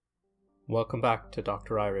Welcome back to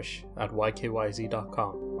Dr. Irish at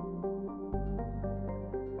ykyz.com.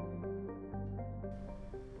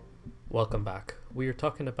 Welcome back. We are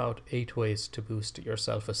talking about 8 ways to boost your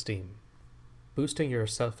self-esteem. Boosting your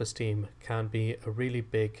self-esteem can be a really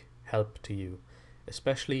big help to you,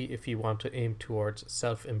 especially if you want to aim towards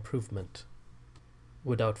self-improvement.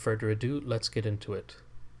 Without further ado, let's get into it.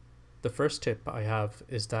 The first tip I have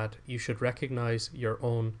is that you should recognize your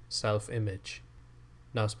own self-image.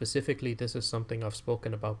 Now, specifically, this is something I've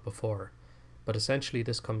spoken about before, but essentially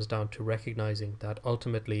this comes down to recognizing that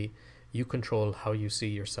ultimately you control how you see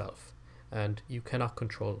yourself, and you cannot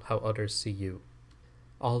control how others see you.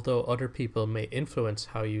 Although other people may influence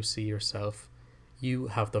how you see yourself, you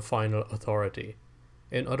have the final authority.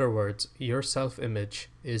 In other words, your self-image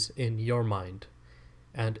is in your mind,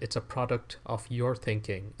 and it's a product of your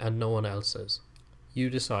thinking and no one else's. You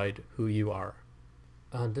decide who you are.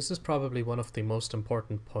 And this is probably one of the most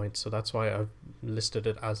important points, so that's why I've listed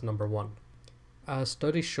it as number 1. As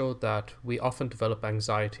studies show that we often develop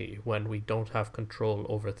anxiety when we don't have control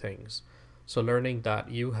over things. So learning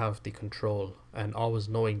that you have the control and always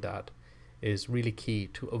knowing that is really key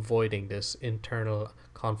to avoiding this internal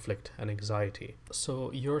conflict and anxiety.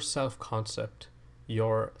 So your self-concept,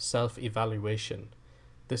 your self-evaluation,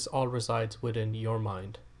 this all resides within your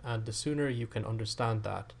mind, and the sooner you can understand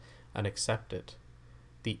that and accept it,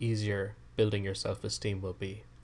 the easier building your self-esteem will be.